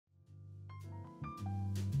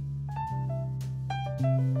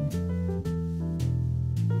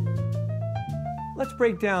Let's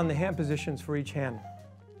break down the hand positions for each hand.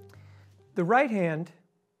 The right hand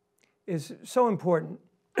is so important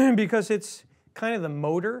because it's kind of the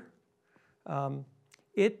motor.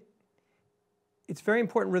 It's very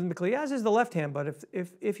important rhythmically, as is the left hand, but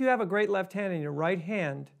if you have a great left hand and your right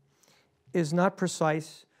hand is not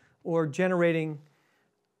precise or generating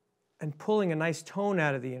and pulling a nice tone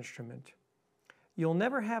out of the instrument, you'll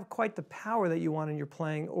never have quite the power that you want in your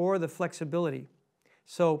playing or the flexibility.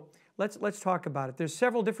 So let's talk about it. There's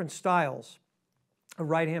several different styles of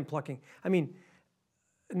right hand plucking. I mean,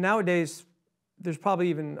 nowadays there's probably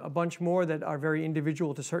even a bunch more that are very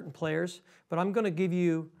individual to certain players, but I'm going to give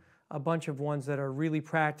you a bunch of ones that are really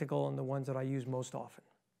practical and the ones that I use most often.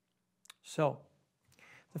 So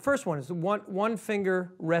the first one is the one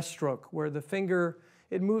finger rest stroke, where the finger,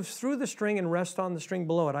 it moves through the string and rests on the string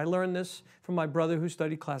below it. I learned this from my brother who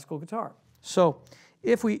studied classical guitar. So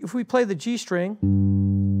if we play the G string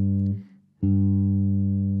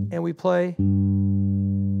and we play,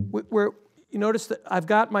 you notice that I've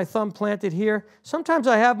got my thumb planted here. Sometimes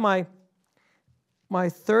I have my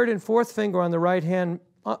third and fourth finger on the right hand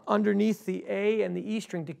underneath the A and the E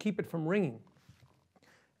string to keep it from ringing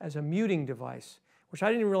as a muting device, which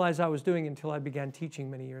I didn't realize I was doing until I began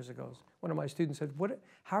teaching many years ago. One of my students said,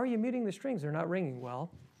 how are you muting the strings? They're not ringing.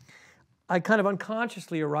 Well, I kind of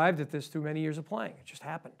unconsciously arrived at this through many years of playing. It just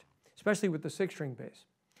happened, especially with the 6-string bass.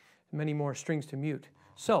 Many more strings to mute.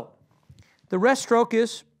 So the rest stroke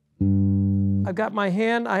is, I've got my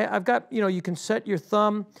hand, I've got, you can set your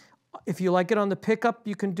thumb. If you like it on the pickup,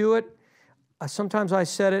 you can do it. Sometimes I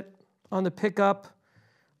set it on the pickup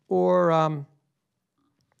or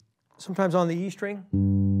sometimes on the E string.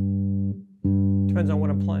 Depends on what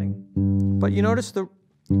I'm playing. But you notice the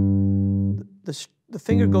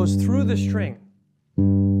finger goes through the string.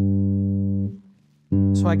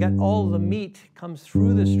 So I got all the meat comes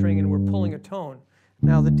through the string and we're pulling a tone.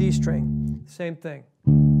 Now the D string, same thing.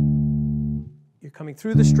 You're coming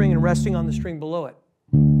through the string and resting on the string below it.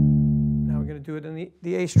 Now we're going to do it in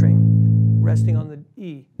the A string, resting on the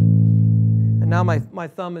E. And now my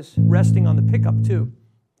thumb is resting on the pickup too,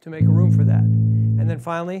 to make room for that. And then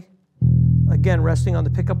finally, again, resting on the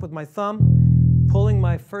pickup with my thumb, pulling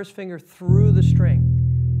my first finger through the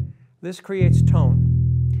string. This creates tone.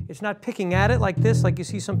 It's not picking at it like this, like you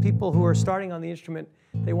see some people who are starting on the instrument.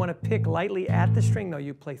 They want to pick lightly at the string. No,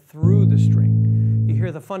 you play through the string. You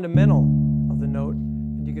hear the fundamental of the note,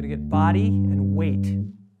 and you're going to get body and weight.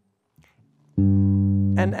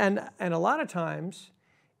 And a lot of times,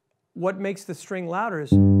 what makes the string louder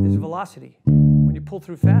is velocity. When you pull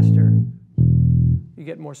through faster, you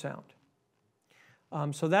get more sound.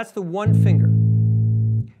 So that's the one finger.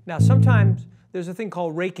 Now sometimes there's a thing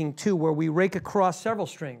called raking too, where we rake across several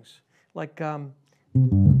strings. Like,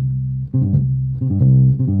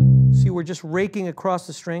 see, we're just raking across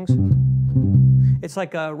the strings. It's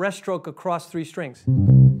like a rest stroke across 3 strings.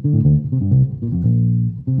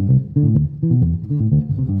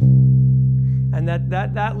 And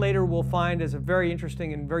that later we'll find is a very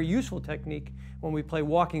interesting and very useful technique when we play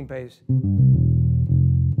walking bass.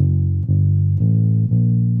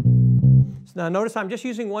 So now notice I'm just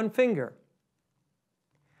using one finger.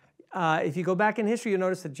 If you go back in history, you'll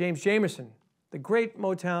notice that James Jamerson, the great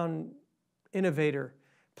Motown innovator,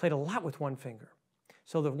 played a lot with one finger.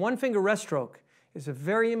 So the one finger rest stroke is a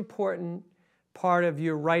very important part of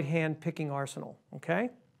your right hand picking arsenal, okay?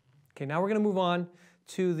 Okay, now we're going to move on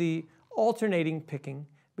to the alternating picking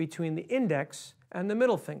between the index and the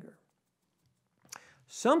middle finger.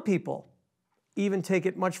 Some people even take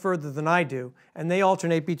it much further than I do, and they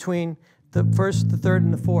alternate between the first, the third,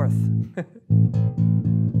 and the fourth,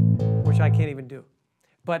 which I can't even do.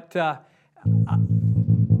 But I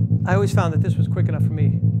always found that this was quick enough for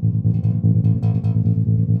me.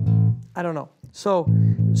 I don't know. So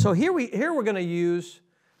here we're going to use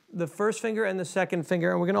the first finger and the second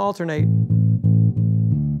finger, and we're going to alternate.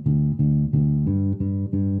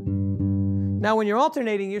 Now when you're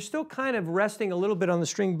alternating, you're still kind of resting a little bit on the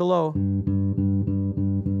string below.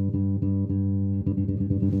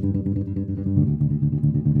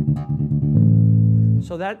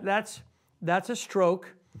 So that's a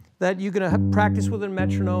stroke that you're going to practice with a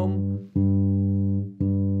metronome,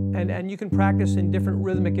 and you can practice in different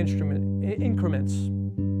rhythmic increments.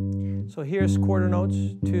 So here's quarter notes,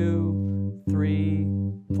 2, 3,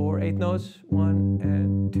 4, 8 notes, 1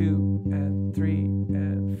 and 2 and 3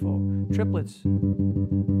 and 4. Triplets,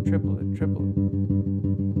 triplet, triplet.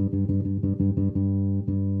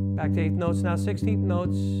 Back to 8th notes, now 16th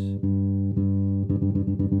notes.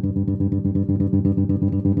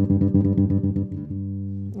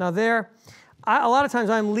 Now there, a lot of times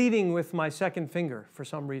I'm leading with my second finger for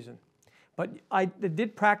some reason. But I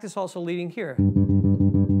did practice also leading here.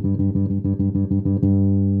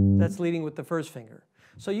 That's leading with the first finger.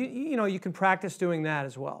 So you know, you can practice doing that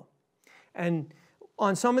as well. And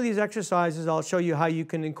on some of these exercises, I'll show you how you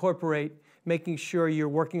can incorporate making sure you're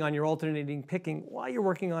working on your alternating picking while you're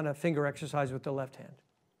working on a finger exercise with the left hand.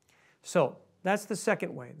 So that's the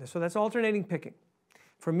second way. So that's alternating picking.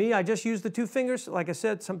 For me, I just use the 2 fingers. Like I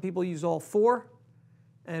said, some people use all 4,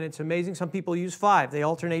 and it's amazing. Some people use 5. They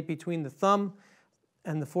alternate between the thumb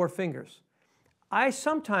and the 4 fingers. I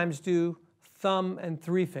sometimes do thumb and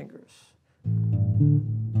 3 fingers.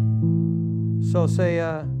 So say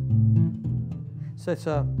it's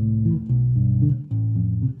a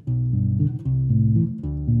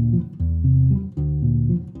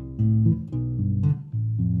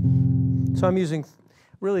so I'm using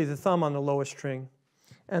really the thumb on the lowest string,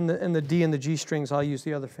 and the D and the G strings I'll use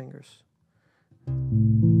the other fingers,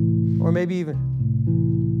 or maybe even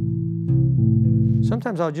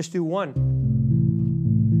sometimes I'll just do 1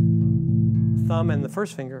 thumb and the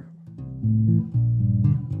first finger.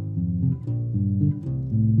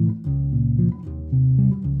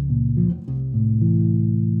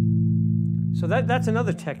 So that's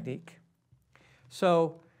another technique.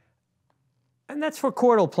 So, and that's for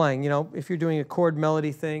chordal playing, you know, if you're doing a chord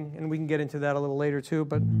melody thing, and we can get into that a little later too,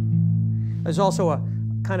 but there's also a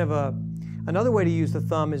kind of another way to use the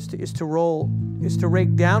thumb is to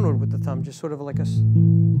rake downward with the thumb, just sort of like a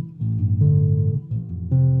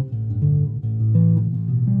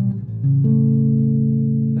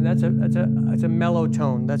and that's a mellow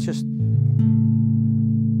tone. That's just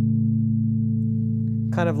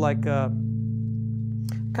kind of like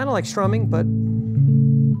strumming, but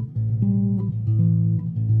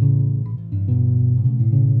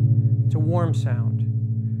it's a warm sound.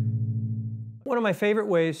 One of my favorite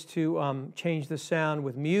ways to change the sound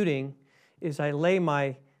with muting is I lay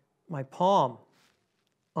my palm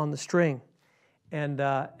on the string and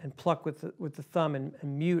pluck with the thumb and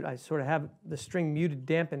mute. I sort of have the string muted,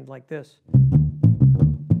 dampened like this.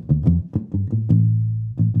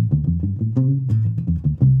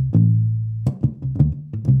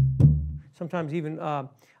 Sometimes even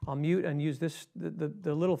I'll mute and use this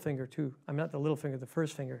the little finger too. I'm not the little finger, the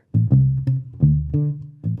first finger.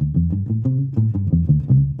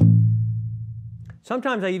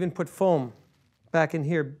 Sometimes I even put foam back in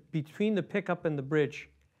here between the pickup and the bridge.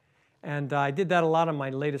 And I did that a lot on my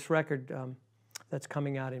latest record that's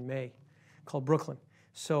coming out in May called Brooklyn.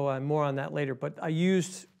 So more on that later. But I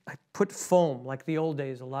put foam, like the old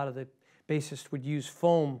days. A lot of the bassists would use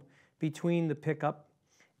foam between the pickup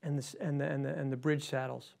and the bridge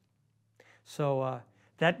saddles. So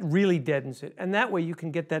that really deadens it. And that way you can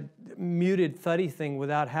get that muted, thuddy thing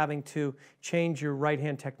without having to change your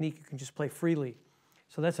right-hand technique. You can just play freely.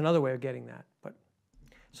 So that's another way of getting that. But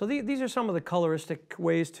so these are some of the coloristic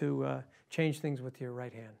ways to change things with your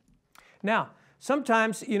right hand. Now,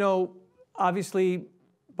 sometimes, you know, obviously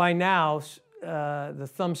by now the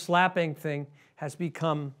thumb slapping thing has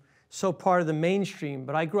become so part of the mainstream.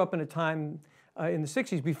 But I grew up in a time in the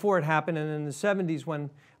 60s before it happened, and in the 70s when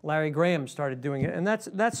Larry Graham started doing it. And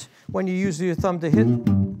that's when you use your thumb to hit.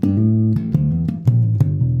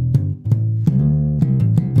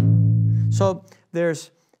 So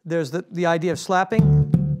there's the idea of slapping.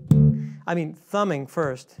 I mean, thumbing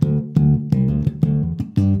first.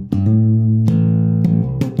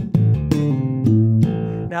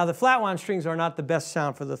 Now, the flat wound strings are not the best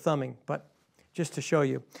sound for the thumbing, but just to show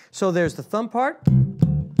you. So there's the thumb part,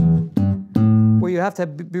 where you have to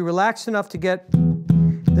be relaxed enough to get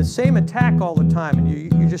the same attack all the time, and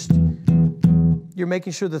you're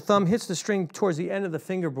making sure the thumb hits the string towards the end of the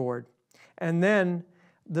fingerboard, and then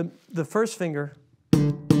the first finger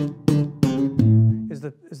is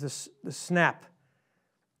the snap.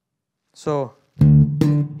 So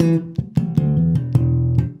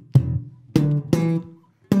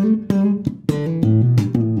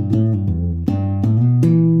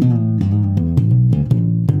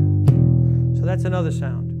that's another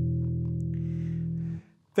sound.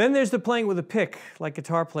 Then there's the playing with a pick, like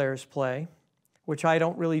guitar players play, which I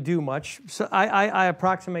don't really do much. So I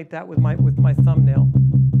approximate that with my thumbnail.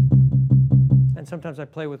 And sometimes I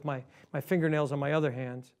play with my fingernails on my other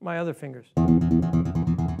fingers.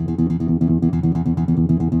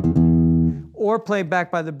 Or play back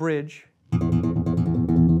by the bridge.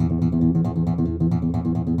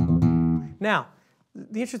 Now,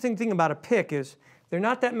 the interesting thing about a pick is there are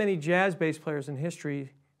not that many jazz bass players in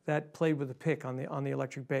history that played with a pick on the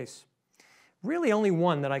electric bass. Really only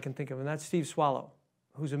one that I can think of, and that's Steve Swallow,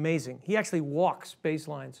 who's amazing. He actually walks bass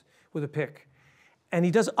lines with a pick. And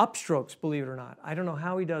he does upstrokes, believe it or not. I don't know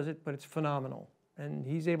how he does it, but it's phenomenal. And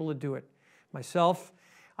he's able to do it. myself.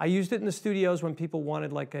 I used it in the studios when people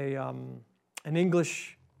wanted like an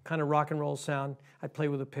English kind of rock and roll sound. I'd play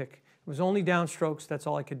with a pick. It was only downstrokes, that's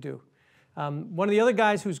all I could do. One of the other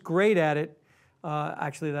guys who's great at it,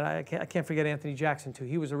 actually, that I can't forget Anthony Jackson too.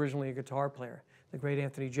 He was originally a guitar player, the great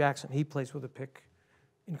Anthony Jackson. He plays with a pick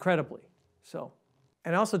incredibly. So,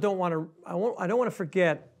 and I also don't want to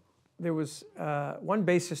forget, there was one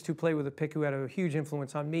bassist who played with a pick who had a huge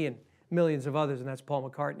influence on me and millions of others, and that's Paul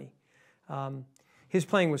McCartney. His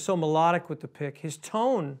playing was so melodic with the pick. His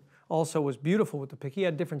tone also was beautiful with the pick. He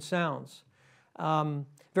had different sounds.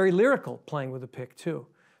 Very lyrical playing with a pick too.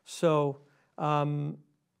 So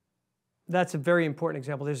that's a very important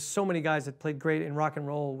example. There's so many guys that played great in rock and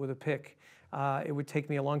roll with a pick. It would take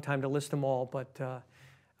me a long time to list them all, but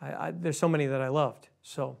there's so many that I loved.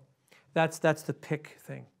 So that's the pick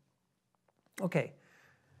thing. Okay,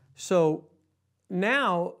 so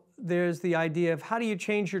now there's the idea of how do you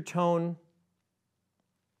change your tone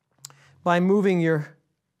by moving your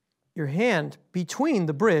hand between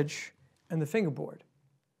the bridge and the fingerboard.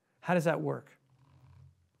 How does that work?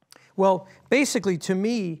 Well, basically, to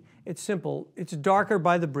me, it's simple. It's darker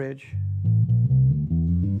by the bridge,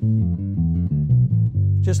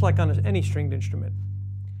 just like on any stringed instrument.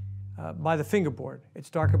 By the fingerboard,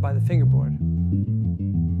 it's darker by the fingerboard.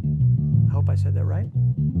 I hope I said that right.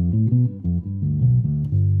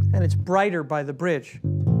 And it's brighter by the bridge.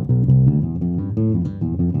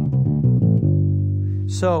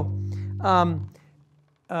 So,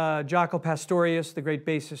 Jaco Pastorius, the great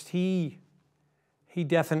bassist, he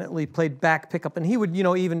definitely played back pickup, and he would,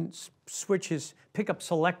 even switch his pickup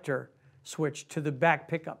selector switch to the back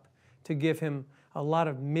pickup to give him a lot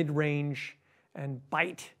of mid-range and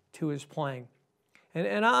bite to his playing.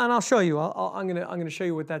 And I'll show you. I'm gonna show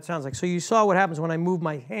you what that sounds like. So you saw what happens when I move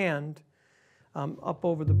my hand up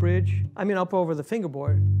over the bridge. Up over the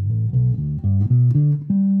fingerboard.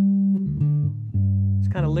 It's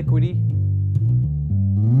kind of liquidy.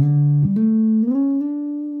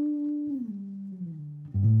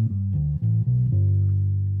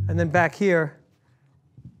 And then back here,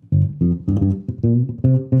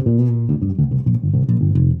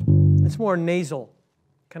 it's more nasal,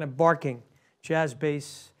 kind of barking, jazz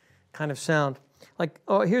bass kind of sound. Like,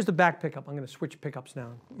 oh, here's the back pickup. I'm going to switch pickups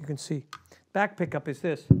now. You can see. Back pickup is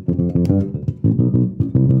this.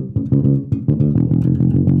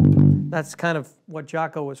 That's kind of what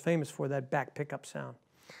Jaco was famous for, that back pickup sound.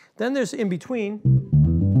 Then there's in between.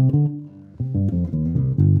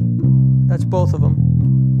 That's both of them.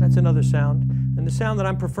 That's another sound. And the sound that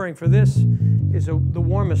I'm preferring for this is the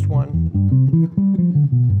warmest one.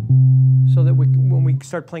 So that when we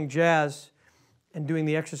start playing jazz and doing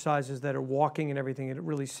the exercises that are walking and everything, it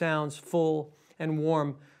really sounds full and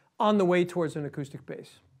warm on the way towards an acoustic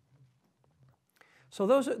bass. So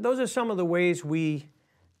those are some of the ways we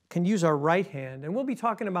can use our right hand, and we'll be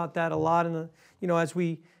talking about that a lot in the, as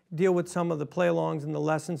we deal with some of the play-alongs and the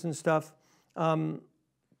lessons and stuff.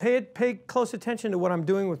 Pay close attention to what I'm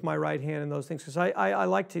doing with my right hand and those things, because I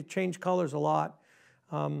like to change colors a lot.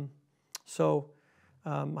 I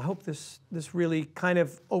hope this really kind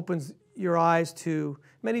of opens your eyes to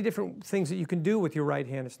many different things that you can do with your right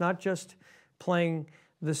hand. It's not just playing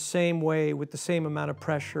the same way with the same amount of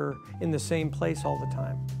pressure in the same place all the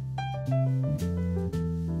time.